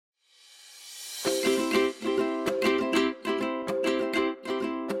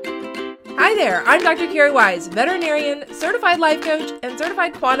Hi there, I'm Dr. Carrie Wise, veterinarian, certified life coach, and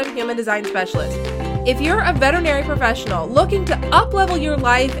certified quantum human design specialist. If you're a veterinary professional looking to up-level your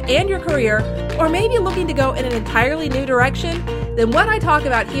life and your career, or maybe looking to go in an entirely new direction, then what I talk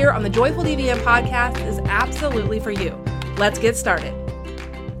about here on the Joyful DVM podcast is absolutely for you. Let's get started.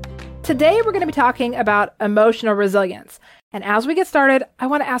 Today, we're going to be talking about emotional resilience. And as we get started, I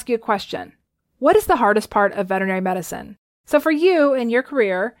want to ask you a question. What is the hardest part of veterinary medicine? So for you in your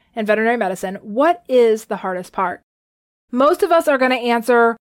career in veterinary medicine, what is the hardest part? Most of us are going to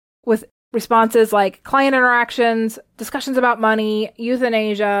answer with responses like client interactions, discussions about money,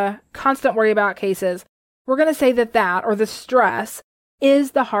 euthanasia, constant worry about cases. We're going to say that or the stress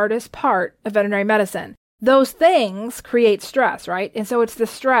is the hardest part of veterinary medicine. Those things create stress, right? And so it's the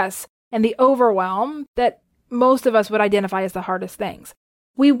stress and the overwhelm that most of us would identify as the hardest things.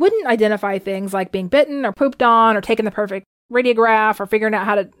 We wouldn't identify things like being bitten or pooped on or taking the perfect radiograph or figuring out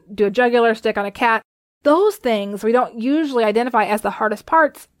how to do a jugular stick on a cat. Those things we don't usually identify as the hardest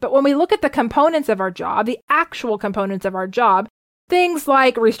parts, but when we look at the components of our job, the actual components of our job, things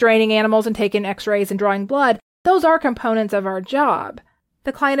like restraining animals and taking x-rays and drawing blood, those are components of our job.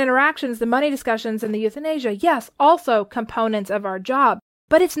 The client interactions, the money discussions, and the euthanasia, yes, also components of our job,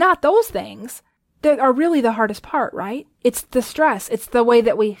 but it's not those things that are really the hardest part, right? It's the stress. It's the way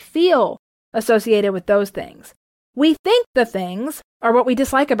that we feel associated with those things. We think the things are what we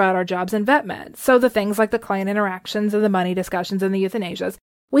dislike about our jobs in vet med. So the things like the client interactions and the money discussions and the euthanasias,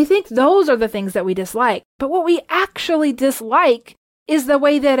 we think those are the things that we dislike. But what we actually dislike is the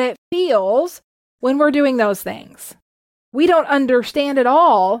way that it feels when we're doing those things. We don't understand at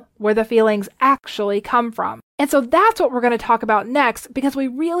all where the feelings actually come from. And so that's what we're going to talk about next, because we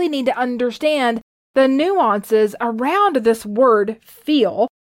really need to understand the nuances around this word feel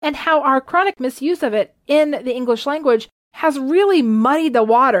and how our chronic misuse of it in the English language has really muddied the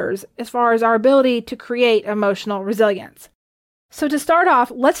waters as far as our ability to create emotional resilience. So to start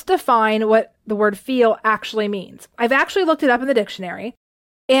off, let's define what the word feel actually means. I've actually looked it up in the dictionary,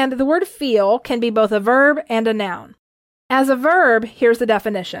 and the word feel can be both a verb and a noun. As a verb, here's the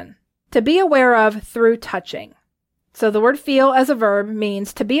definition: to be aware of through touching. So the word feel as a verb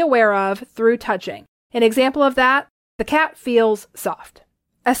means to be aware of through touching. An example of that, the cat feels soft.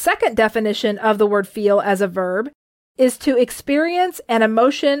 A second definition of the word feel as a verb is to experience an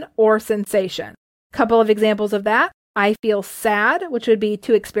emotion or sensation. Couple of examples of that: I feel sad, which would be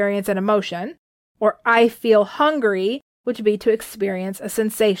to experience an emotion, or I feel hungry, which would be to experience a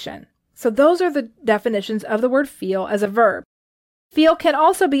sensation. So those are the definitions of the word feel as a verb. Feel can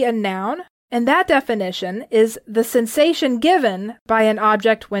also be a noun, and that definition is the sensation given by an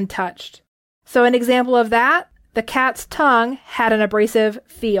object when touched. So an example of that, the cat's tongue had an abrasive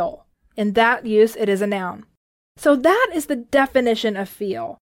feel. In that use, it is a noun. So that is the definition of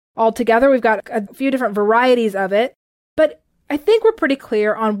feel. Altogether, we've got a few different varieties of it, but I think we're pretty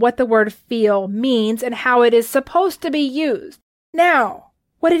clear on what the word feel means and how it is supposed to be used. Now,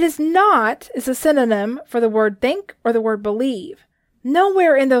 what it is not is a synonym for the word think or the word believe.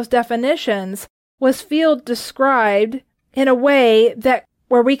 Nowhere in those definitions was feel described in a way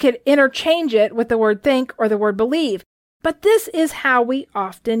where we could interchange it with the word think or the word believe. But this is how we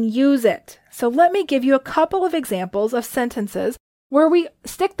often use it. So let me give you a couple of examples of sentences where we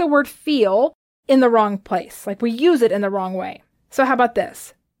stick the word feel in the wrong place, like we use it in the wrong way. So how about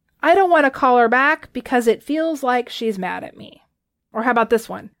this? I don't want to call her back because it feels like she's mad at me. Or how about this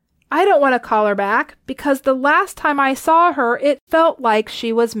one? I don't want to call her back because the last time I saw her, it felt like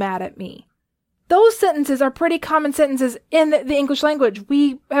she was mad at me. Those sentences are pretty common sentences in the English language.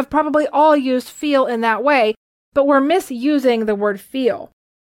 We have probably all used feel in that way, but we're misusing the word feel.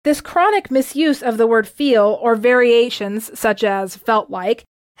 This chronic misuse of the word feel, or variations such as felt like,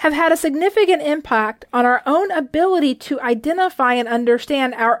 have had a significant impact on our own ability to identify and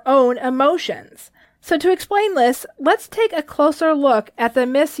understand our own emotions. So to explain this, let's take a closer look at the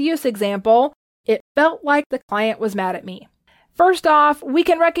misuse example. It felt like the client was mad at me. First off, we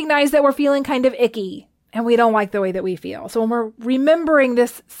can recognize that we're feeling kind of icky and we don't like the way that we feel. So when we're remembering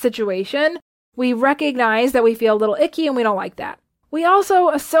this situation, we recognize that we feel a little icky and we don't like that. We also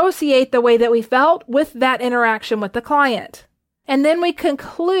associate the way that we felt with that interaction with the client. And then we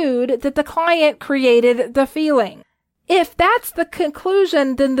conclude that the client created the feeling. If that's the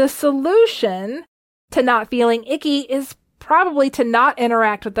conclusion, then the solution to not feeling icky is probably to not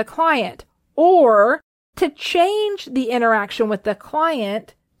interact with the client, or to change the interaction with the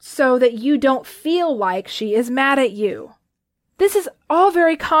client so that you don't feel like she is mad at you. This is all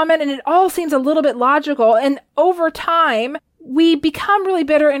very common and it all seems a little bit logical, and over time we become really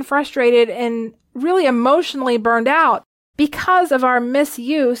bitter and frustrated and really emotionally burned out because of our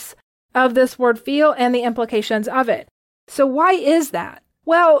misuse of this word feel and the implications of it. So why is that?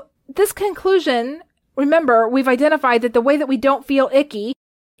 Well, this conclusion, remember, we've identified that the way that we don't feel icky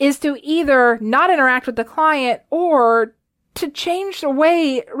is to either not interact with the client or to change the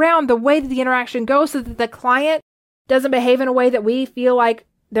way around the way that the interaction goes so that the client doesn't behave in a way that we feel like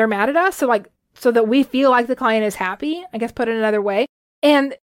they're mad at us. So that we feel like the client is happy, I guess put it another way.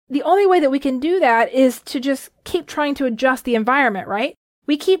 And the only way that we can do that is to just keep trying to adjust the environment, right?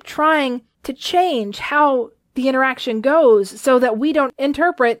 We keep trying to change how the interaction goes so that we don't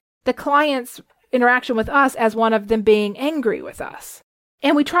interpret the client's interaction with us as one of them being angry with us.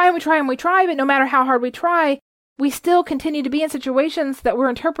 And we try and we try and we try, but no matter how hard we try, we still continue to be in situations that we're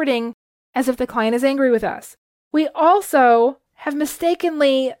interpreting as if the client is angry with us. We also have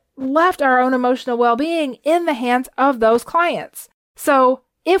mistakenly left our own emotional well-being in the hands of those clients. So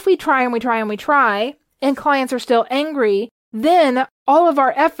if we try and we try and we try, and clients are still angry, then all of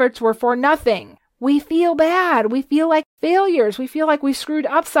our efforts were for nothing. We feel bad. We feel like failures. We feel like we screwed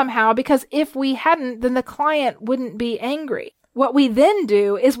up somehow because if we hadn't, then the client wouldn't be angry. What we then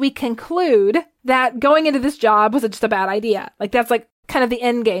do is we conclude that going into this job was just a bad idea. That's kind of the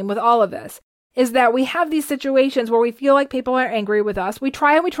end game with all of this, is that we have these situations where we feel like people are angry with us. We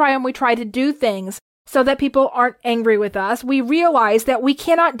try and we try and we try to do things so that people aren't angry with us. We realize that we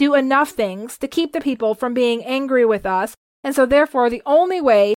cannot do enough things to keep the people from being angry with us. And so therefore, the only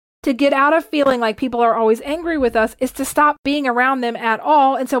way to get out of feeling like people are always angry with us is to stop being around them at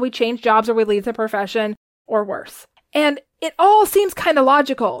all. And so we change jobs or we leave the profession or worse. And it all seems kind of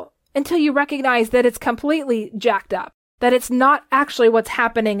logical until you recognize that it's completely jacked up, that it's not actually what's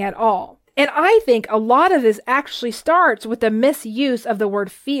happening at all. And I think a lot of this actually starts with the misuse of the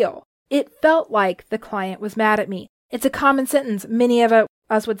word feel. It felt like the client was mad at me. It's a common sentence. Many of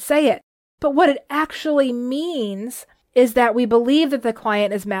us would say it. But what it actually means is that we believe that the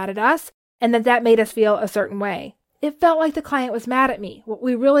client is mad at us and that made us feel a certain way. It felt like the client was mad at me. What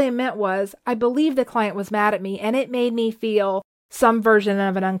we really meant was, I believe the client was mad at me and it made me feel some version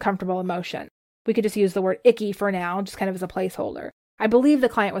of an uncomfortable emotion. We could just use the word icky for now, just kind of as a placeholder. I believe the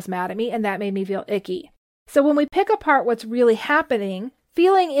client was mad at me and that made me feel icky. So when we pick apart what's really happening,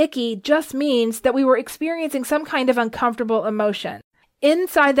 feeling icky just means that we were experiencing some kind of uncomfortable emotion.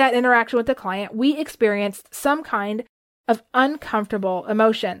 Inside that interaction with the client, we experienced some kind of uncomfortable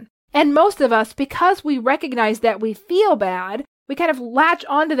emotion. And most of us, because we recognize that we feel bad, we kind of latch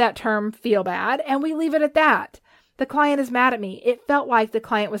onto that term feel bad and we leave it at that. The client is mad at me. It felt like the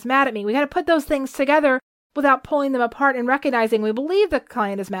client was mad at me. We got to put those things together without pulling them apart and recognizing we believe the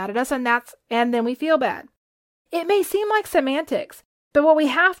client is mad at us and then we feel bad. It may seem like semantics, but what we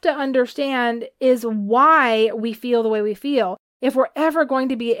have to understand is why we feel the way we feel if we're ever going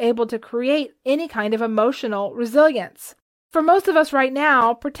to be able to create any kind of emotional resilience. For most of us right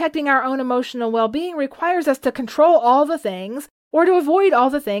now, protecting our own emotional well-being requires us to control all the things or to avoid all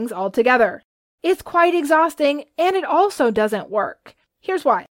the things altogether. It's quite exhausting and it also doesn't work. Here's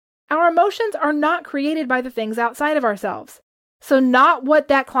why. Our emotions are not created by the things outside of ourselves. So not what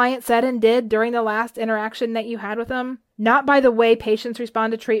that client said and did during the last interaction that you had with them, not by the way patients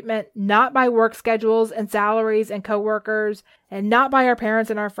respond to treatment, not by work schedules and salaries and coworkers, and not by our parents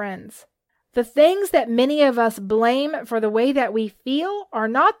and our friends. The things that many of us blame for the way that we feel are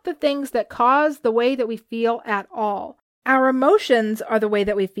not the things that cause the way that we feel at all. Our emotions are the way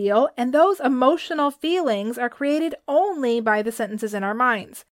that we feel, and those emotional feelings are created only by the sentences in our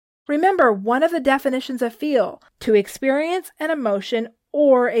minds. Remember, one of the definitions of feel, to experience an emotion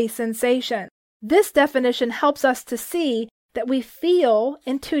or a sensation. This definition helps us to see that we feel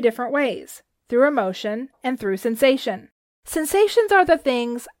in two different ways, through emotion and through sensation. Sensations are the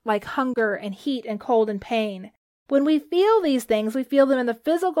things like hunger and heat and cold and pain. When we feel these things, we feel them in the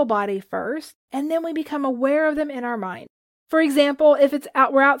physical body first, and then we become aware of them in our mind. For example, if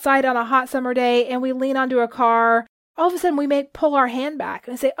we're outside on a hot summer day and we lean onto a car, all of a sudden we may pull our hand back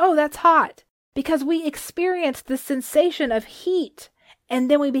and say, oh, that's hot, because we experienced the sensation of heat, and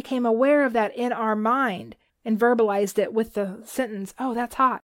then we became aware of that in our mind and verbalized it with the sentence, oh, that's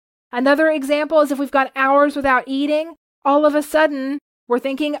hot. Another example is if we've got hours without eating, all of a sudden, we're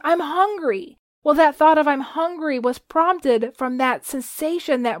thinking, I'm hungry. Well, that thought of I'm hungry was prompted from that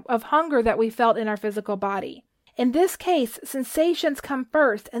sensation of hunger that we felt in our physical body. In this case, sensations come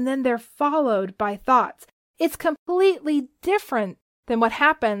first, and then they're followed by thoughts. It's completely different than what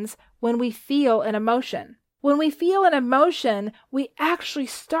happens when we feel an emotion. When we feel an emotion, we actually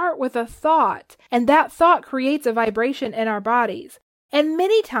start with a thought, and that thought creates a vibration in our bodies. And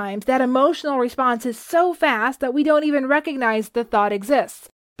many times that emotional response is so fast that we don't even recognize the thought exists.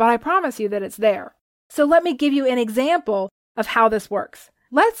 But I promise you that it's there. So let me give you an example of how this works.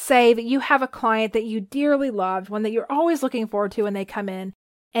 Let's say that you have a client that you dearly loved, one that you're always looking forward to when they come in,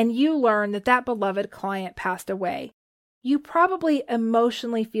 and you learn that that beloved client passed away. You probably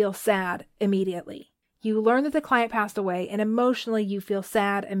emotionally feel sad immediately. You learn that the client passed away, and emotionally you feel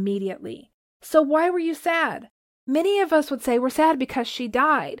sad immediately. So why were you sad? Many of us would say we're sad because she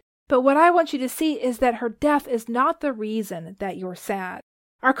died. But what I want you to see is that her death is not the reason that you're sad.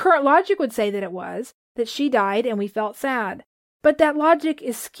 Our current logic would say that it was, that she died and we felt sad. But that logic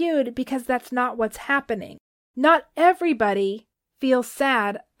is skewed because that's not what's happening. Not everybody feels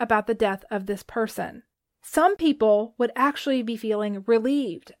sad about the death of this person. Some people would actually be feeling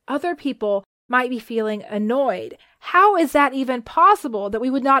relieved. Other people might be feeling annoyed. How is that even possible that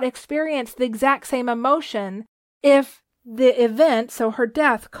we would not experience the exact same emotion if the event, so her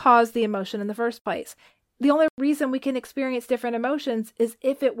death, caused the emotion in the first place? The only reason we can experience different emotions is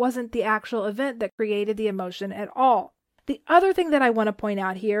if it wasn't the actual event that created the emotion at all. The other thing that I want to point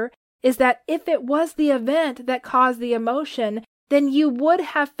out here is that if it was the event that caused the emotion, then you would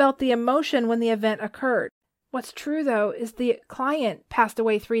have felt the emotion when the event occurred. What's true, though, is the client passed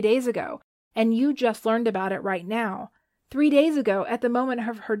away 3 days ago, and you just learned about it right now. 3 days ago, at the moment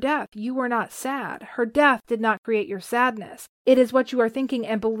of her death, you were not sad. Her death did not create your sadness. It is what you are thinking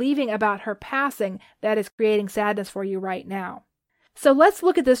and believing about her passing that is creating sadness for you right now. So let's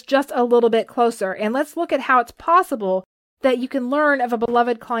look at this just a little bit closer, and let's look at how it's possible that you can learn of a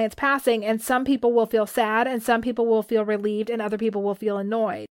beloved client's passing, and some people will feel sad, and some people will feel relieved, and other people will feel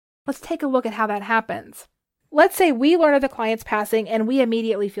annoyed. Let's take a look at how that happens. Let's say we learn of the client's passing, and we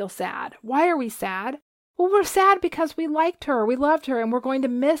immediately feel sad. Why are we sad? Well, we're sad because we liked her, we loved her, and we're going to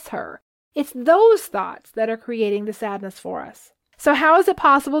miss her. It's those thoughts that are creating the sadness for us. So how is it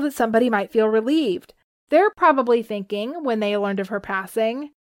possible that somebody might feel relieved? They're probably thinking, when they learned of her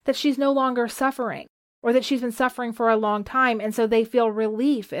passing, that she's no longer suffering, or that she's been suffering for a long time, and so they feel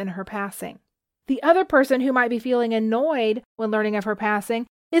relief in her passing. The other person who might be feeling annoyed when learning of her passing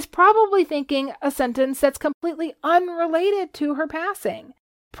is probably thinking a sentence that's completely unrelated to her passing.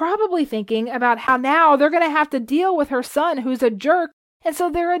 Probably thinking about how now they're going to have to deal with her son who's a jerk, and so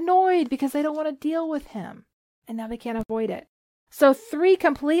they're annoyed because they don't want to deal with him, and now they can't avoid it. So 3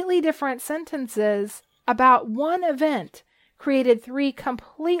 completely different sentences about one event created 3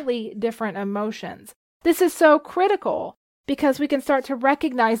 completely different emotions. This is so critical because we can start to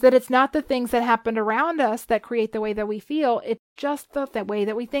recognize that it's not the things that happened around us that create the way that we feel, it's just the way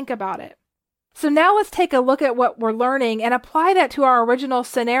that we think about it. So now let's take a look at what we're learning and apply that to our original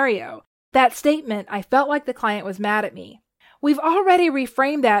scenario. That statement, I felt like the client was mad at me. We've already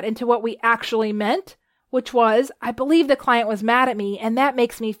reframed that into what we actually meant, which was, I believe the client was mad at me, and that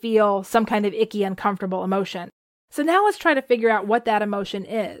makes me feel some kind of icky, uncomfortable emotion. So now let's try to figure out what that emotion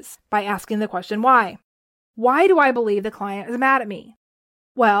is by asking the question, why? Why do I believe the client is mad at me?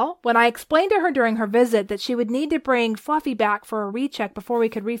 Well, when I explained to her during her visit that she would need to bring Fluffy back for a recheck before we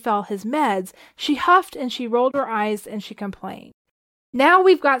could refill his meds, she huffed and she rolled her eyes and she complained. Now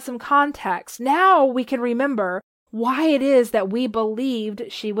we've got some context. Now we can remember why it is that we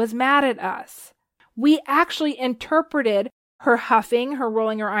believed she was mad at us. We actually interpreted her huffing, her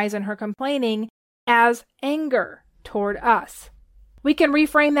rolling her eyes, and her complaining as anger toward us. We can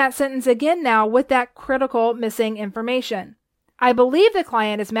reframe that sentence again now with that critical missing information. I believe the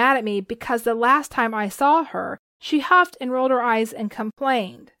client is mad at me because the last time I saw her, she huffed and rolled her eyes and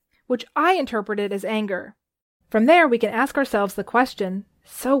complained, which I interpreted as anger. From there, we can ask ourselves the question,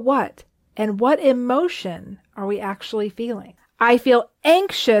 so what? And what emotion are we actually feeling? I feel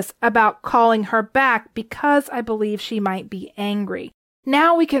anxious about calling her back because I believe she might be angry.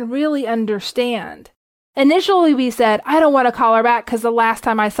 Now we can really understand. Initially, we said, I don't want to call her back because the last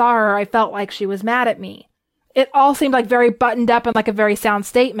time I saw her, I felt like she was mad at me. It all seemed like very buttoned up and like a very sound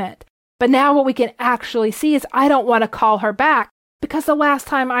statement. But now what we can actually see is I don't want to call her back because the last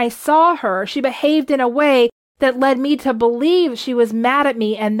time I saw her, she behaved in a way that led me to believe she was mad at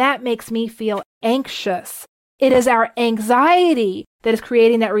me, and that makes me feel anxious. It is our anxiety that is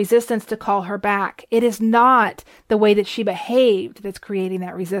creating that resistance to call her back. It is not the way that she behaved that's creating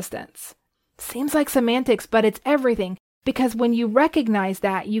that resistance. Seems like semantics, but it's everything, because when you recognize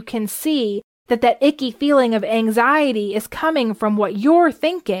that, you can see that that icky feeling of anxiety is coming from what you're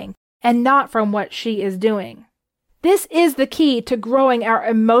thinking and not from what she is doing. This is the key to growing our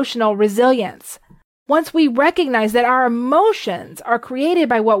emotional resilience. Once we recognize that our emotions are created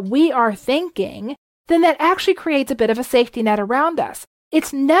by what we are thinking, then that actually creates a bit of a safety net around us.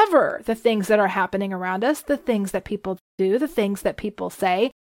 It's never the things that are happening around us, the things that people do, the things that people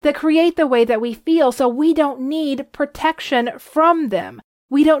say, that create the way that we feel, so we don't need protection from them.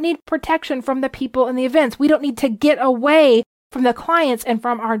 We don't need protection from the people and the events. We don't need to get away from the clients, and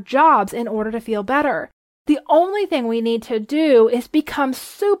from our jobs in order to feel better. The only thing we need to do is become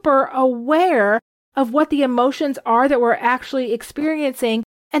super aware of what the emotions are that we're actually experiencing,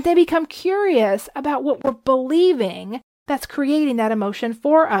 and then become curious about what we're believing that's creating that emotion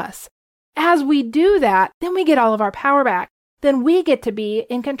for us. As we do that, then we get all of our power back. Then we get to be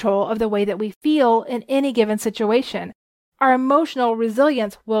in control of the way that we feel in any given situation. Our emotional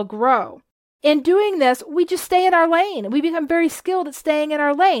resilience will grow. In doing this, we just stay in our lane. We become very skilled at staying in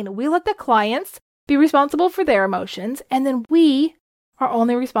our lane. We let the clients be responsible for their emotions, and then we are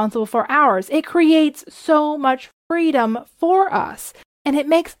only responsible for ours. It creates so much freedom for us, and it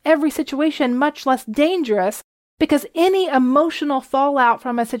makes every situation much less dangerous because any emotional fallout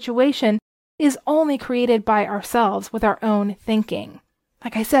from a situation is only created by ourselves with our own thinking.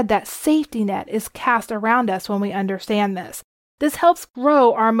 Like I said, that safety net is cast around us when we understand this. This helps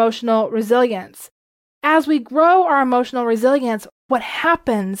grow our emotional resilience. As we grow our emotional resilience, what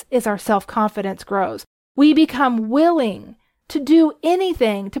happens is our self-confidence grows. We become willing to do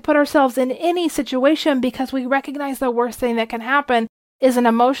anything, to put ourselves in any situation because we recognize the worst thing that can happen is an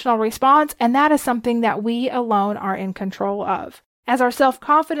emotional response, and that is something that we alone are in control of. As our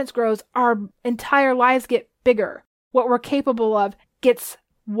self-confidence grows, our entire lives get bigger. What we're capable of gets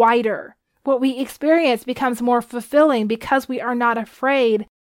wider. What we experience becomes more fulfilling because we are not afraid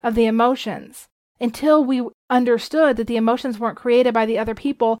of the emotions. Until we understood that the emotions weren't created by the other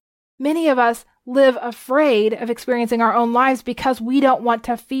people, many of us live afraid of experiencing our own lives because we don't want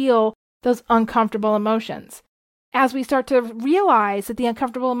to feel those uncomfortable emotions. As we start to realize that the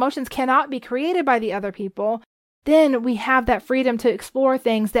uncomfortable emotions cannot be created by the other people, then we have that freedom to explore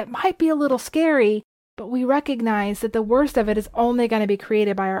things that might be a little scary, but we recognize that the worst of it is only going to be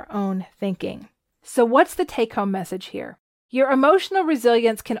created by our own thinking. So what's the take-home message here? Your emotional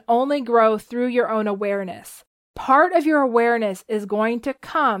resilience can only grow through your own awareness. Part of your awareness is going to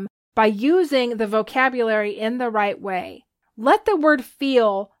come by using the vocabulary in the right way. Let the word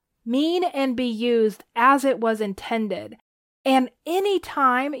feel mean and be used as it was intended. And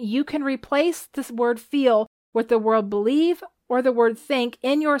anytime you can replace this word feel with the word believe or the word think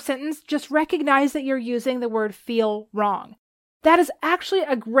in your sentence, just recognize that you're using the word feel wrong. That is actually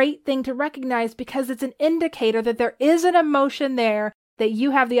a great thing to recognize because it's an indicator that there is an emotion there that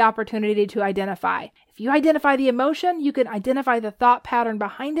you have the opportunity to identify. If you identify the emotion, you can identify the thought pattern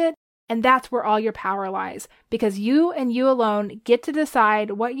behind it, and that's where all your power lies, because you and you alone get to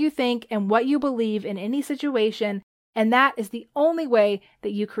decide what you think and what you believe in any situation, and that is the only way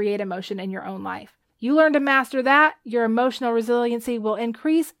that you create emotion in your own life. You learn to master that, your emotional resiliency will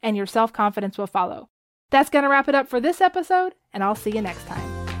increase, and your self-confidence will follow. That's going to wrap it up for this episode, and I'll see you next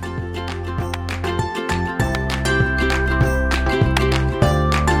time.